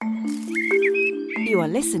You are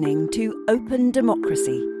listening to Open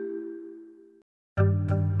Democracy.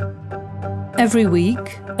 Every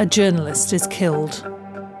week, a journalist is killed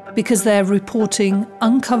because they're reporting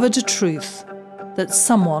uncovered truth that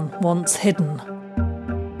someone once hidden.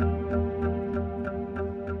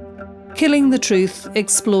 Killing the Truth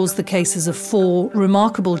explores the cases of 4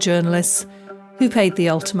 remarkable journalists who paid the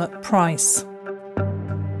ultimate price.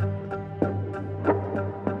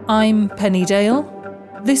 I'm Penny Dale.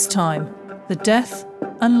 This time, the death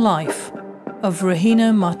and life of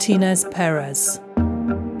Regina Martínez Pérez.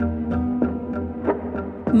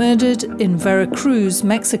 Murdered in Veracruz,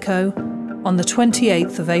 Mexico, on the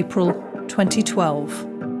 28th of April, 2012.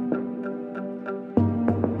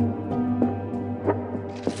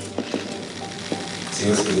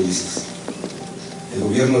 Señores periodistas, el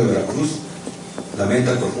gobierno de Veracruz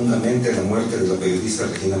lamenta profundamente la muerte de la periodista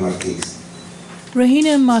Regina Martínez.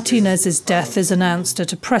 Regina Martínez's death is announced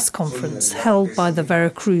at a press conference held by the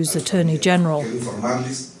Veracruz Attorney General.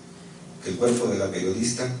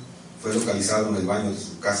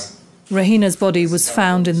 Regina's body was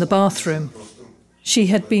found in the bathroom. She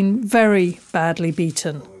had been very badly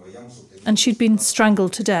beaten, and she'd been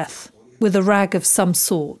strangled to death with a rag of some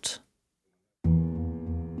sort.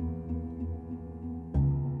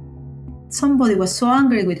 Somebody was so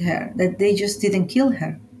angry with her that they just didn't kill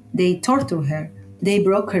her. They tortured her. They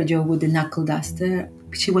broke her jaw with a knuckle duster.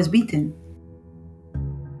 She was beaten.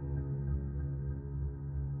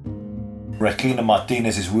 Regina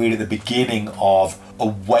Martínez is really the beginning of a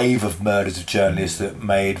wave of murders of journalists that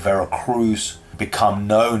made Veracruz become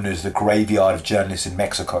known as the graveyard of journalists in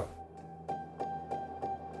Mexico.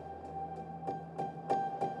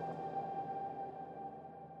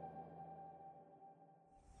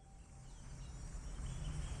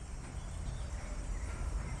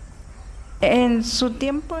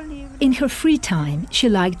 In her free time, she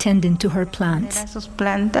liked tending to her plants.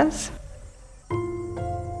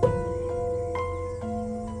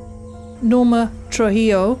 Norma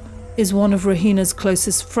Trujillo is one of Regina's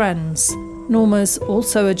closest friends. Norma's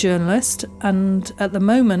also a journalist, and at the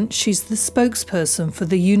moment she's the spokesperson for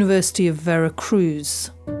the University of Veracruz.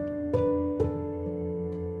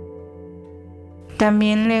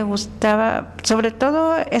 También le gustaba, sobre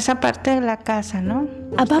todo, esa parte de la casa, ¿no?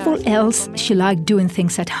 Above all else, she liked doing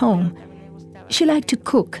things at home. She liked to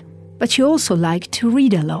cook, but she also liked to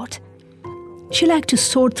read a lot. She liked to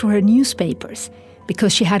sort through her newspapers,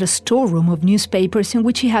 because she had a storeroom of newspapers in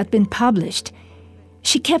which she had been published.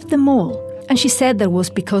 She kept them all, and she said that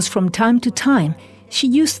was because from time to time she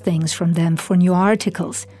used things from them for new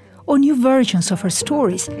articles or new versions of her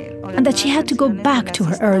stories, and that she had to go back to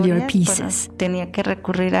her earlier pieces. Tenía que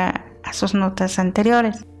recurrir a sus notas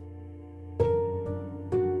anteriores.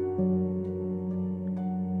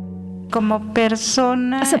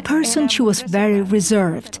 As a person, she was very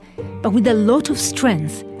reserved, but with a lot of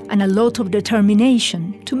strength and a lot of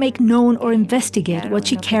determination to make known or investigate what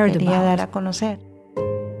she cared about.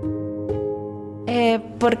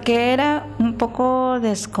 Porque era un poco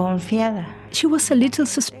desconfiada. She was a little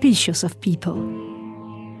suspicious of people.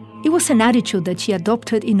 It was an attitude that she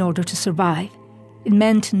adopted in order to survive. It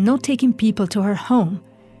meant not taking people to her home.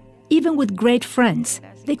 Even with great friends,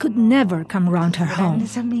 they could never come around her home.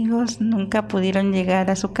 Grandes amigos nunca pudieron llegar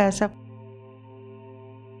a su casa.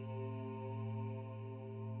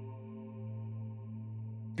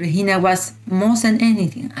 Regina was, more than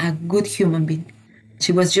anything, a good human being.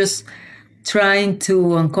 She was just trying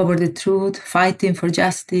to uncover the truth, fighting for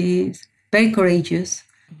justice, very courageous.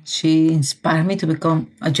 She inspired me to become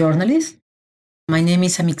a journalist. My name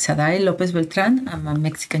is Amixaday Lopez Beltran. I'm a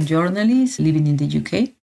Mexican journalist living in the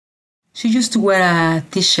UK. She used to wear a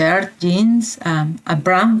t-shirt, jeans, a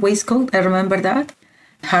brown waistcoat, I remember that,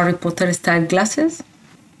 Harry Potter-style glasses,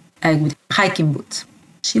 with hiking boots.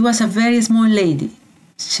 She was a very small lady.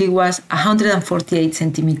 She was 148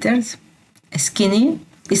 centimeters, skinny.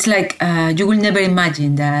 It's like you will never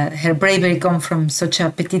imagine that her bravery comes from such a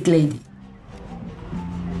petite lady.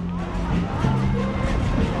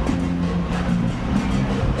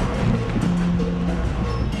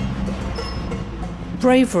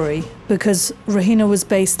 Bravery because Regina was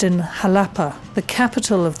based in Jalapa, the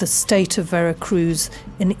capital of the state of Veracruz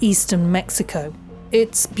in eastern Mexico.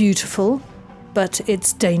 It's beautiful, but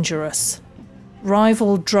it's dangerous.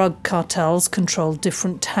 Rival drug cartels control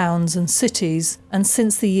different towns and cities, and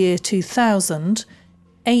since the year 2000,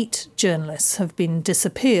 8 journalists have been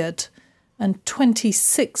disappeared and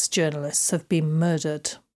 26 journalists have been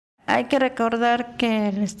murdered.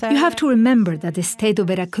 You have to remember that the state of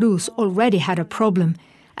Veracruz already had a problem,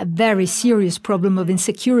 a very serious problem of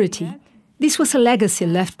insecurity. This was a legacy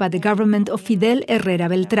left by the government of Fidel Herrera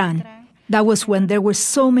Beltrán. That was when there were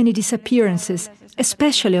so many disappearances,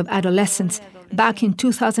 especially of adolescents, back in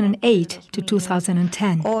 2008 to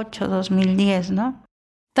 2010. 2010, ¿no?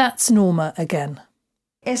 That's Norma again.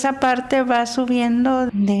 Esa parte va subiendo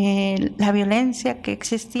de la violencia que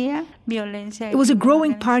existía. It was a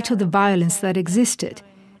growing part of the violence that existed,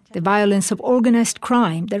 the violence of organized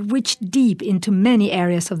crime that reached deep into many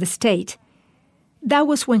areas of the state. That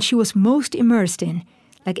was when she was most immersed in,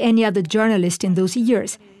 like any other journalist in those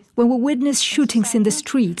years, when we witnessed shootings in the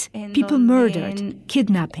streets, people murdered,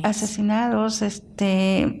 kidnappings. Asesinados,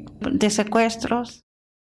 de secuestros.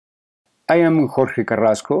 I am Jorge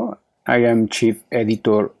Carrasco. I am chief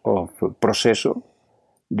editor of Proceso,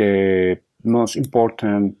 the most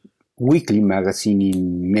important weekly magazine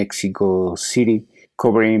in Mexico City,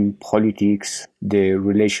 covering politics, the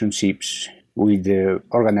relationships with the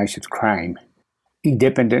organized crime.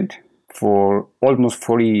 Independent for almost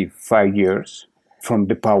 45 years from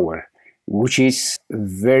the power, which is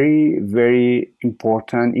very, very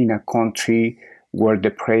important in a country where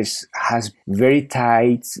the press has very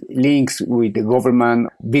tight links with the government,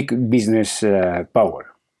 big business power.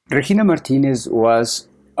 Regina Martínez was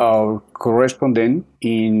our correspondent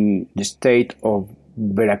in the state of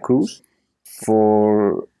Veracruz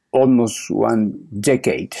for almost 1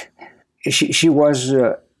 decade. She was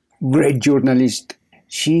a great journalist.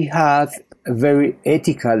 She had very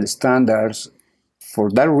ethical standards. For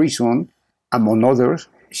that reason, among others,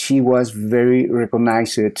 she was very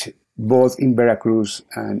recognized both in Veracruz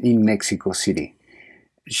and in Mexico City.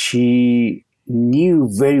 She knew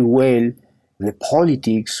very well the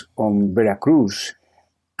politics of Veracruz,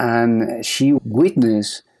 and she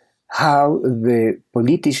witnessed how the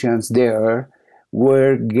politicians there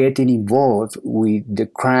were getting involved with the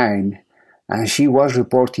crime, and she was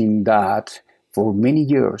reporting that for many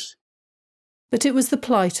years. But it was the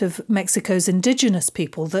plight of Mexico's indigenous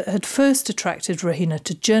people that had first attracted Regina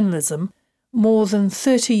to journalism more than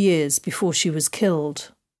 30 years before she was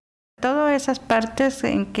killed. There was a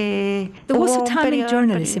time in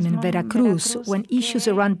journalism in Veracruz when issues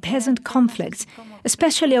around peasant conflicts,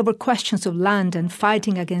 especially over questions of land and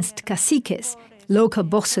fighting against caciques, local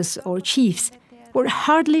bosses or chiefs, were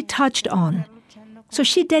hardly touched on. So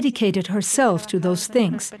she dedicated herself to those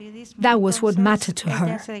things. That was what mattered to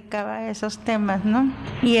her.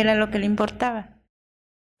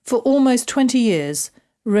 For almost 20 years,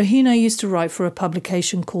 Regina used to write for a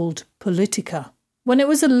publication called Politica. When it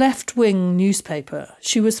was a left-wing newspaper,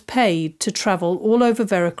 she was paid to travel all over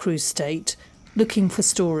Veracruz state looking for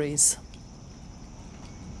stories.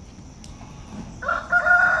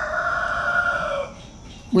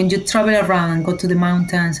 When you travel around and go to the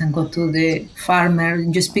mountains and go to the farmer,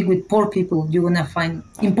 you speak with poor people, you're going to find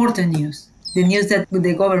important news. The news that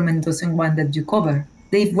the government doesn't want that you cover.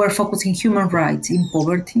 They were focusing human rights in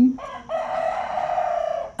poverty.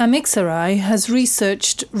 Amixaray has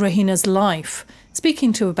researched Regina's life,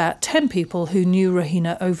 speaking to about 10 people who knew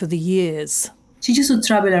Regina over the years. She used to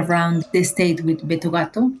travel around the state with Beto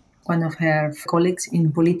Gato, one of her colleagues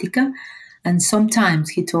in Politica, and sometimes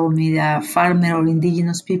he told me that farmer or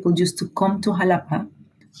indigenous people used to come to Jalapa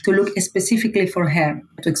to look specifically for her,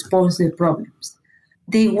 to expose the problems.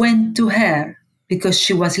 They went to her because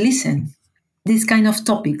she was listening. These kind of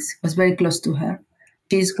topics was very close to her.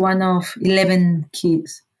 She's one of 11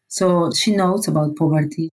 kids, so she knows about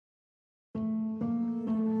poverty.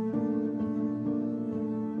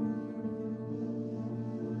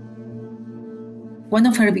 One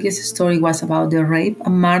of her biggest stories was about the rape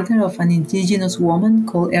and murder of an indigenous woman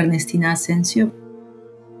called Ernestina Asensio.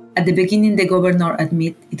 At the beginning, the governor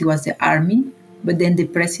admitted it was the army, but then the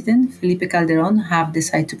president, Felipe Calderón, have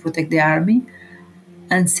decided to protect the army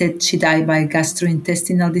and said she died by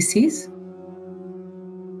gastrointestinal disease.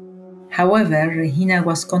 However, Regina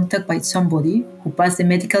was contacted by somebody who passed the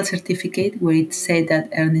medical certificate where it said that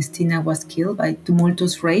Ernestina was killed by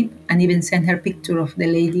tumultuous rape, and even sent her picture of the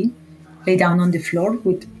lady lay down on the floor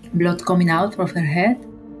with blood coming out of her head.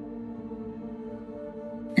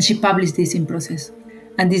 And she published this in Proceso.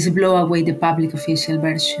 And this blew away the public official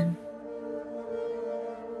version.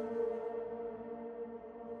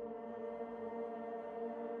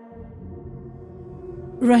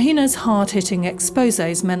 Regina's hard-hitting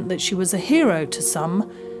exposés meant that she was a hero to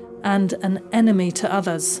some and an enemy to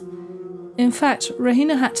others. In fact,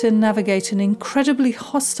 Regina had to navigate an incredibly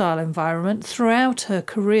hostile environment throughout her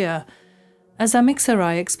career, as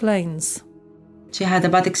Amixaray explains. She had a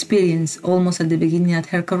bad experience almost at the beginning of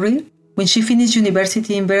her career. When she finished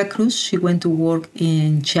university in Veracruz, she went to work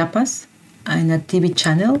in Chiapas in a TV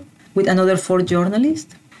channel with another 4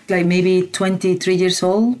 journalists, like maybe 23 years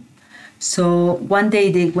old. So one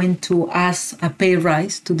day they went to ask a pay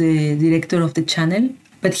rise to the director of the channel,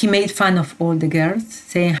 but he made fun of all the girls,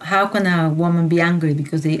 saying, how can a woman be angry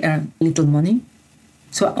because they earn little money?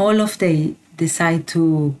 So all of them decide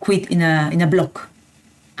to quit in a block,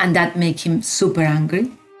 and that made him super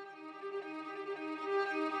angry.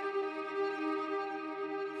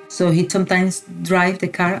 So he sometimes drive the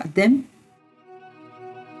car at them.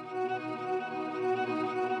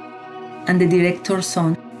 And the director's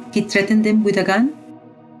son, he threatened them with a gun.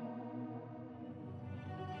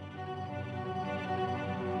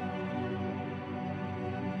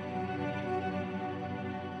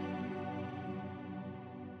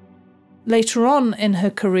 Later on in her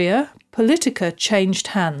career, Politica changed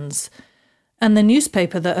hands, and the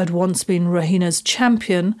newspaper that had once been Regina's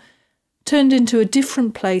champion turned into a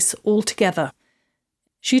different place altogether.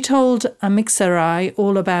 She told Amixerai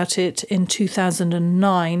all about it in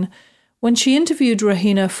 2009 when she interviewed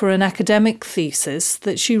Regina for an academic thesis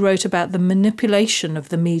that she wrote about the manipulation of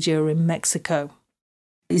the media in Mexico.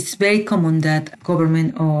 It's very common that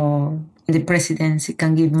government or the presidency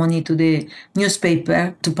can give money to the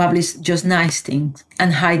newspaper to publish just nice things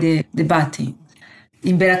and hide the bad things.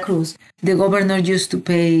 In Veracruz, the governor used to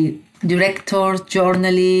pay directors,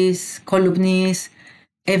 journalists, columnists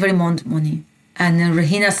every month money. And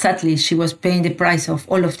Regina, sadly, she was paying the price of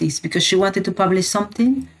all of this because she wanted to publish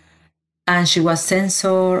something and she was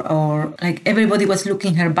censored, or like everybody was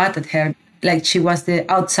looking her bad at her, like she was the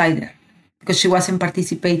outsider because she wasn't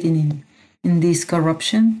participating in this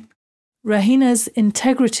corruption. Regina's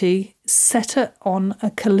integrity set her on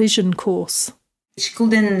a collision course. She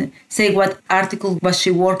couldn't say what article was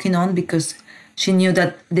she working on because she knew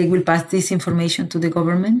that they will pass this information to the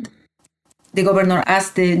government. The governor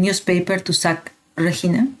asked the newspaper to sack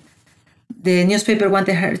Regina. The newspaper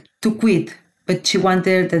wanted her to quit, but she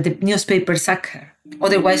wanted that the newspaper sack her.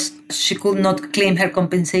 Otherwise, she could not claim her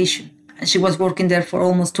compensation. And she was working there for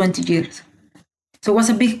almost 20 years. So it was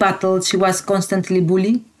a big battle. She was constantly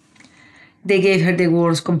bullied. They gave her the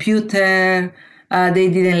worst computer. They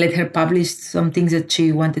didn't let her publish some things that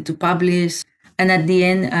she wanted to publish. And at the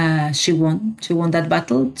end, she won. She won that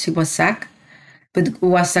battle. She was sacked. But it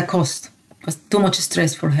was a cost. It was too much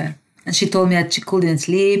stress for her. And she told me that she couldn't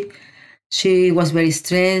sleep. She was very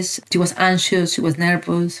stressed. She was anxious. She was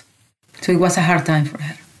nervous. So it was a hard time for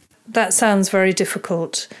her. That sounds very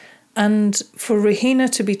difficult. And for Regina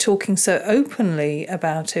to be talking so openly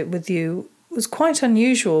about it with you was quite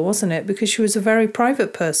unusual, wasn't it? Because she was a very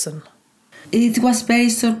private person. It was very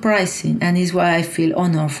surprising, and it's why I feel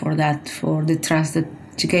honored for that, for the trust that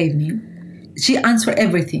she gave me. She answered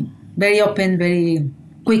everything, very open, very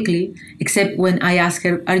quickly, except when I asked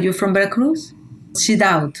her, "Are you from Veracruz?" She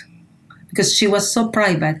doubted, because she was so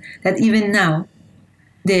private that even now,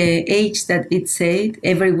 the age that it said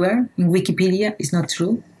everywhere in Wikipedia is not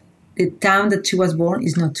true. The town that she was born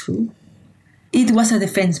is not true. It was a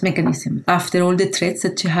defense mechanism after all the threats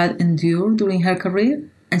that she had endured during her career,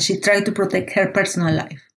 and she tried to protect her personal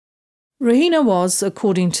life. Regina was,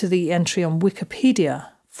 according to the entry on Wikipedia,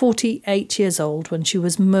 48 years old when she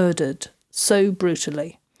was murdered so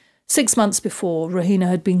brutally. 6 months before, Regina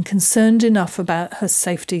had been concerned enough about her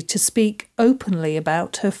safety to speak openly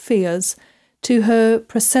about her fears to her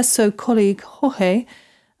Proceso colleague Jorge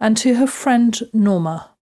and to her friend Norma.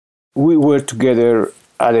 We were together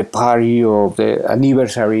at a party of the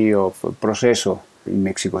anniversary of Proceso in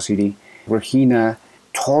Mexico City. Regina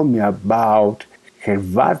told me about her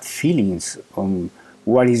bad feelings on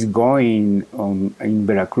what is going on in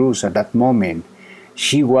Veracruz at that moment.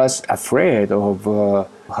 She was afraid of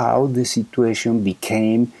how the situation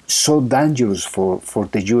became so dangerous for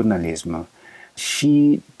the journalism.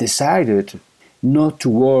 She decided not to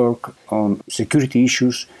work on security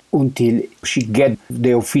issues until she get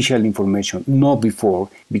the official information, not before,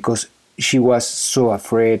 because she was so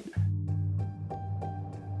afraid.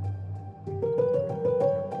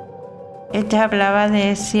 Ella hablaba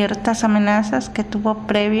de ciertas amenazas que tuvo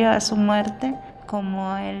previo a su muerte.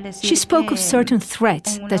 She spoke of certain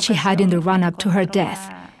threats that she had in the run-up to her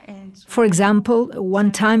death. For example,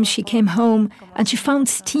 one time she came home and she found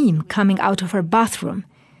steam coming out of her bathroom,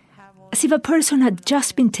 as if a person had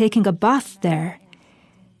just been taking a bath there.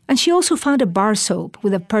 And she also found a bar soap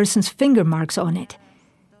with a person's finger marks on it.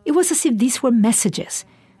 It was as if these were messages,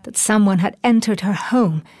 that someone had entered her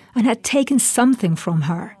home and had taken something from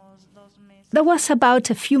her. That was about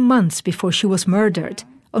a few months before she was murdered,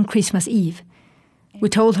 on Christmas Eve. We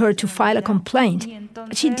told her to file a complaint,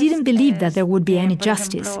 but she didn't believe that there would be any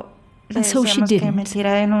justice, and so she didn't.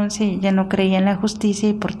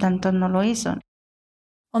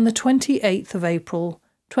 On the 28th of April,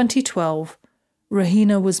 2012,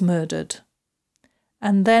 Regina was murdered.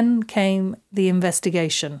 And then came the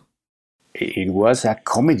investigation. It was a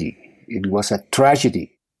comedy. It was a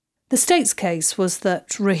tragedy. The state's case was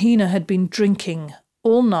that Regina had been drinking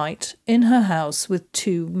all night in her house with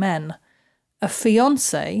two men, a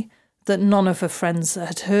fiancé that none of her friends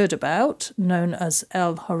had heard about, known as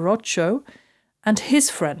El Jarocho, and his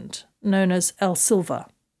friend, known as El Silva.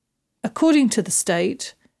 According to the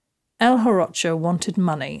state, El Jarocho wanted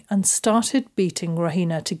money and started beating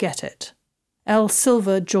Regina to get it. El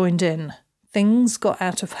Silva joined in. Things got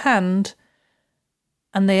out of hand,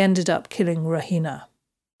 and they ended up killing Regina.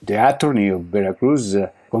 The attorney of Veracruz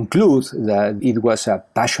concludes that it was a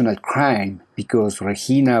passionate crime because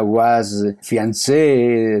Regina was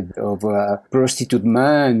fiancée of a prostitute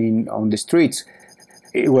man on the streets.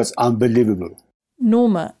 It was unbelievable.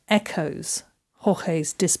 Norma echoes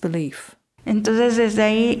Jorge's disbelief. Entonces desde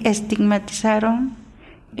ahí estigmatizaron.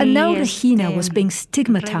 And now Regina was being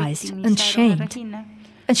stigmatized and shamed.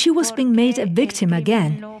 And she was being made a victim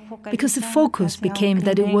again because the focus became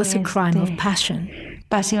that it was a crime of passion.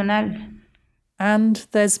 Pasional. And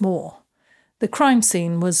there's more. The crime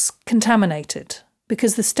scene was contaminated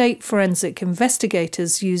because the state forensic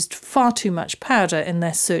investigators used far too much powder in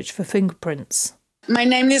their search for fingerprints. My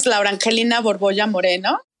name is Laura Angelina Borbolla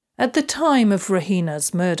Moreno. At the time of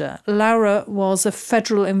Regina's murder, Laura was a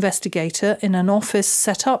federal investigator in an office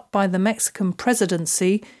set up by the Mexican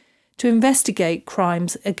presidency to investigate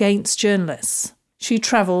crimes against journalists. She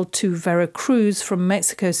travelled to Veracruz from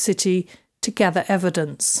Mexico City to gather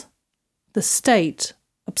evidence. The state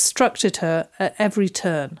obstructed her at every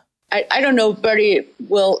turn. I don't know very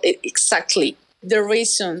well exactly the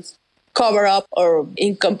reasons, cover-up or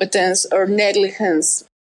incompetence or negligence.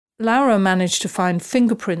 Laura managed to find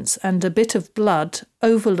fingerprints and a bit of blood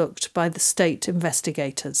overlooked by the state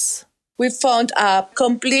investigators. We found a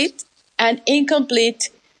complete and incomplete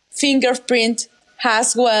fingerprint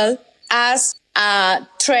as well as a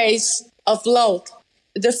trace of blood.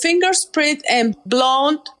 The fingerprint and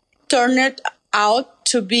blonde turned out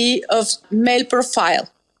to be of male profile,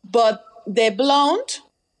 but the blonde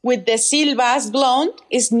with the Silva's blonde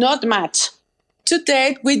is not matched. To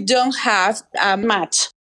date, we don't have a match.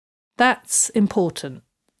 That's important.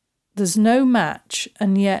 There's no match,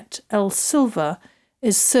 and yet El Silva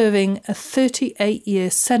is serving a 38-year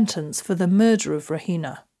sentence for the murder of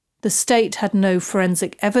Regina. The state had no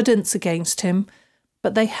forensic evidence against him,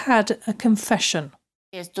 but they had a confession.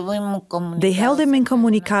 They held him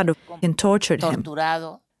incommunicado and tortured him.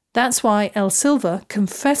 That's why El Silva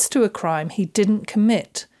confessed to a crime he didn't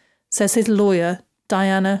commit, says his lawyer,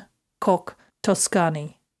 Diana Koch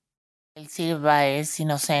Toscani. El Silva is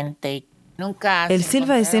innocent.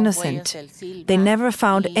 They never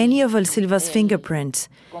found any of El Silva's fingerprints,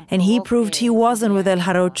 and he proved he wasn't with El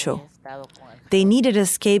Jarocho. They needed a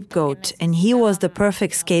scapegoat, and he was the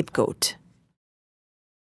perfect scapegoat.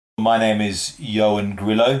 My name is Yoan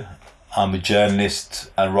Grillo. I'm a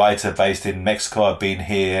journalist and writer based in Mexico. I've been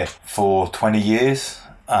here for 20 years.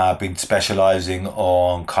 I've been specializing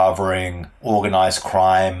on covering organized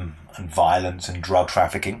crime and violence and drug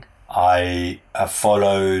trafficking. I have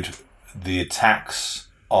followed the attacks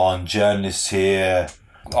on journalists here.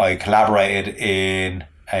 I collaborated in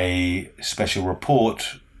a special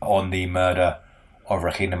report on the murder of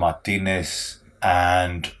Regina Martínez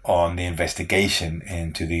and on the investigation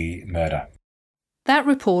into the murder. That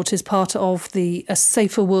report is part of the A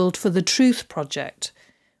Safer World for the Truth project,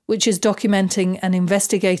 which is documenting and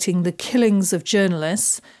investigating the killings of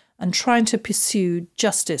journalists and trying to pursue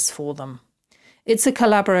justice for them. It's a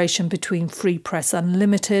collaboration between Free Press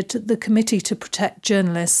Unlimited, the Committee to Protect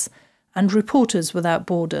Journalists, and Reporters Without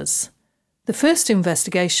Borders. The first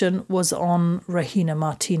investigation was on Regina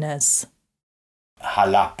Martínez.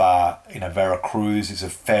 Jalapa, Veracruz is a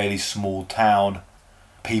fairly small town.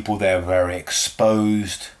 People there are very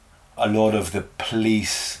exposed. A lot of the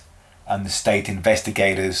police and the state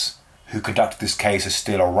investigators who conducted this case are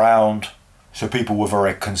still around, so people were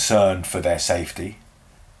very concerned for their safety.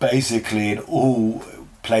 Basically, in all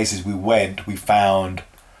places we went, we found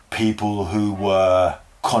people who were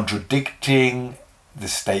contradicting the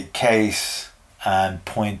state case and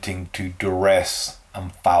pointing to duress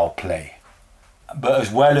and foul play. But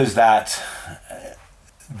as well as that,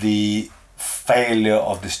 the failure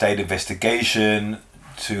of the state investigation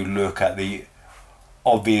to look at the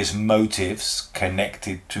obvious motives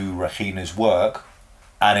connected to Regina's work,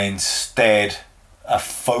 and instead a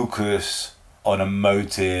focus on a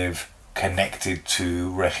motive connected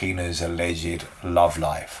to Regina's alleged love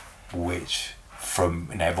life, which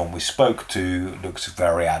from everyone we spoke to looks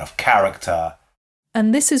very out of character.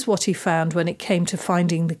 And this is what he found when it came to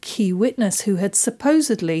finding the key witness who had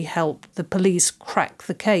supposedly helped the police crack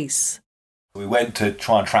the case. We went to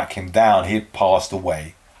try and track him down. He had passed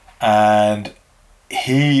away. And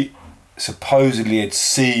he supposedly had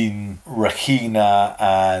seen Regina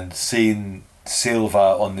and seen Silva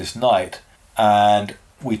on this night. And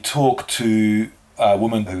we talked to a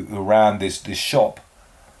woman who ran this shop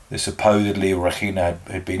that supposedly Regina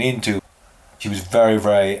had been into. She was very,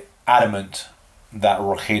 very adamant that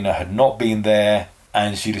Regina had not been there,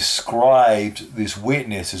 and she described this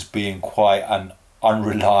witness as being quite an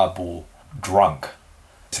unreliable drunk.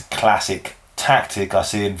 It's a classic tactic I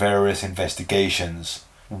see in various investigations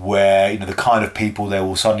where, the kind of people they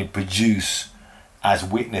will suddenly produce as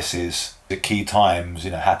witnesses at key times,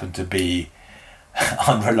 happen to be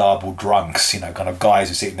unreliable drunks, kind of guys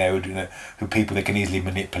who are sitting there who people they can easily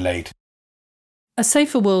manipulate. A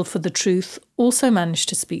Safer World for the Truth also managed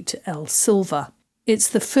to speak to El Silva. It's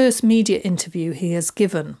the first media interview he has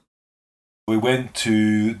given. We went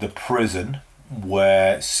to the prison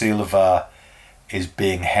where Silva is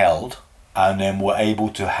being held, and then we're able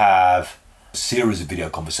to have a series of video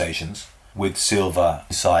conversations with Silva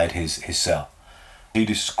inside his cell. He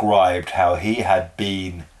described how he had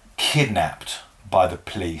been kidnapped by the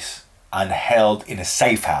police and held in a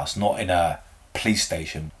safe house, not in a police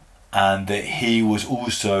station, and that he was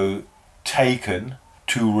also taken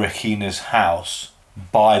to Regina's house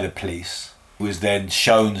by the police. He was then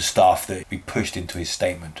shown stuff that he pushed into his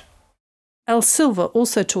statement. El Silva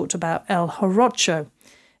also talked about El Jarocho.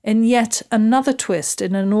 In yet another twist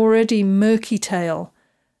in an already murky tale,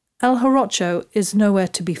 El Jarocho is nowhere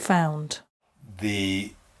to be found.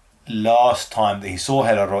 The last time that he saw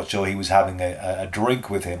El Jarocho, he was having a drink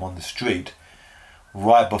with him on the street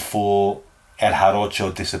right before El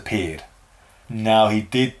Jarocho disappeared. Now, he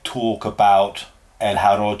did talk about El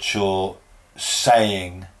Jarocho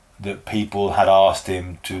saying that people had asked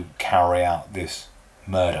him to carry out this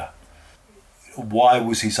murder. Why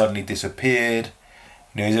was he suddenly disappeared?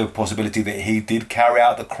 Is there a possibility that he did carry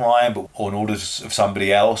out the crime but on orders of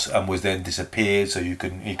somebody else and was then disappeared so he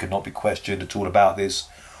could not be questioned at all about this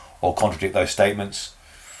or contradict those statements?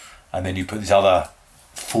 And then you put this other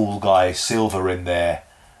fool guy, Silva, in there,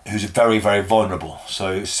 who's very, very vulnerable.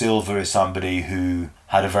 So Silva is somebody who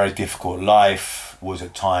had a very difficult life, was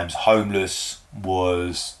at times homeless,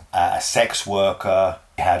 was a sex worker,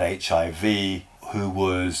 had HIV, who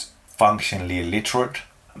was functionally illiterate.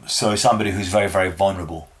 So somebody who's very, very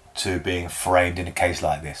vulnerable to being framed in a case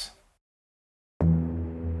like this.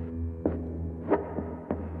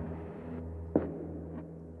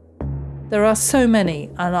 There are so many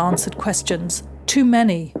unanswered questions, too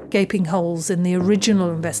many gaping holes in the original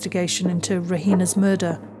investigation into Regina's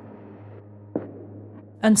murder.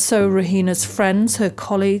 And so Regina's friends, her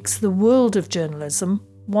colleagues, the world of journalism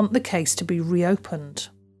want the case to be reopened.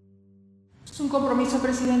 Es un compromiso,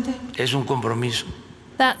 presidente. Es un compromiso.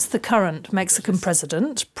 That's the current Mexican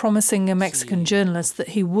president promising a Mexican journalist that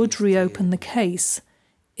he would reopen the case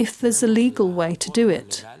if there's a legal way to do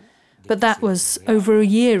it. But that was over a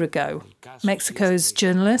year ago. Mexico's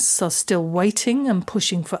journalists are still waiting and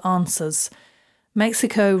pushing for answers.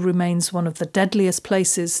 Mexico remains one of the deadliest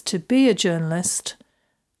places to be a journalist,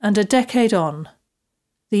 and a decade on,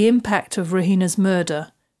 the impact of Regina's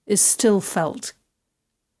murder is still felt.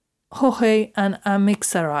 Jorge and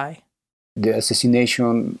Amixaray. The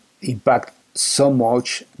assassination impacted so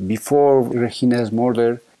much. Before Regina's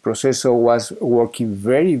murder, Proceso was working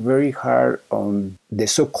very, very hard on the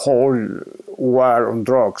so-called war on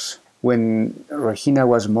drugs. When Regina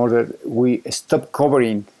was murdered, we stopped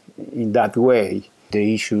covering in that way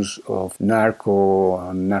the issues of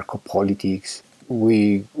narco-politics.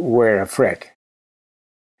 We were afraid.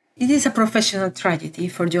 It is a professional tragedy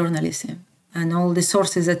for journalism, and all the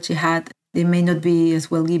sources that she had, they may not be as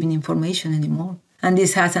well giving information anymore. And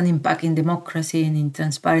this has an impact in democracy and in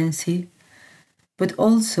transparency. But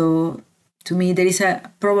also, to me, there is a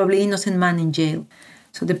probably innocent man in jail.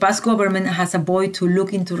 So the past government has avoided to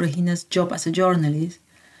look into Regina's job as a journalist,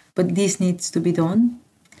 but this needs to be done.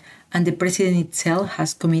 And the president itself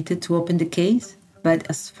has committed to open the case. But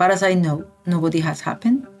as far as I know, nobody has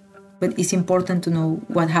happened. But it's important to know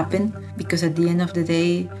what happened, because at the end of the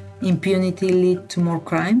day, impunity leads to more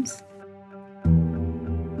crimes.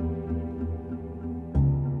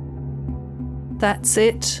 That's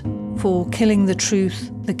it for Killing the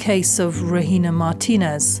Truth, the case of Regina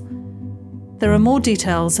Martínez. There are more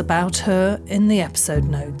details about her in the episode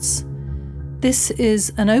notes. This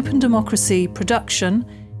is an Open Democracy production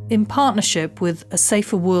in partnership with A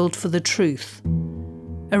Safer World for the Truth.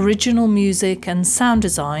 Original music and sound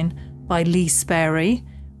design by Lee Sperry,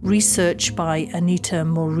 Research by Anita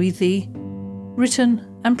Morrithi.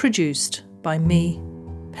 Written and produced by me,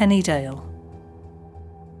 Penny Dale.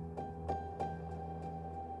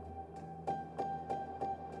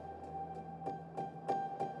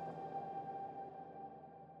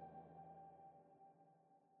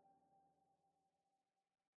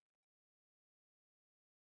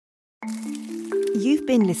 You've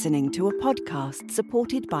been listening to a podcast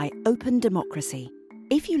supported by Open Democracy.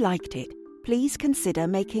 If you liked it, please consider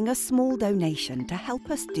making a small donation to help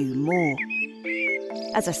us do more.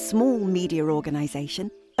 As a small media organisation,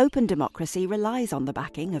 Open Democracy relies on the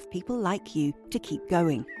backing of people like you to keep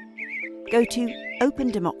going. Go to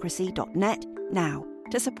opendemocracy.net now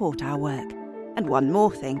to support our work. And one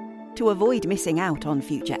more thing, to avoid missing out on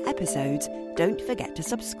future episodes, don't forget to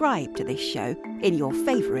subscribe to this show in your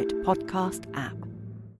favourite podcast app.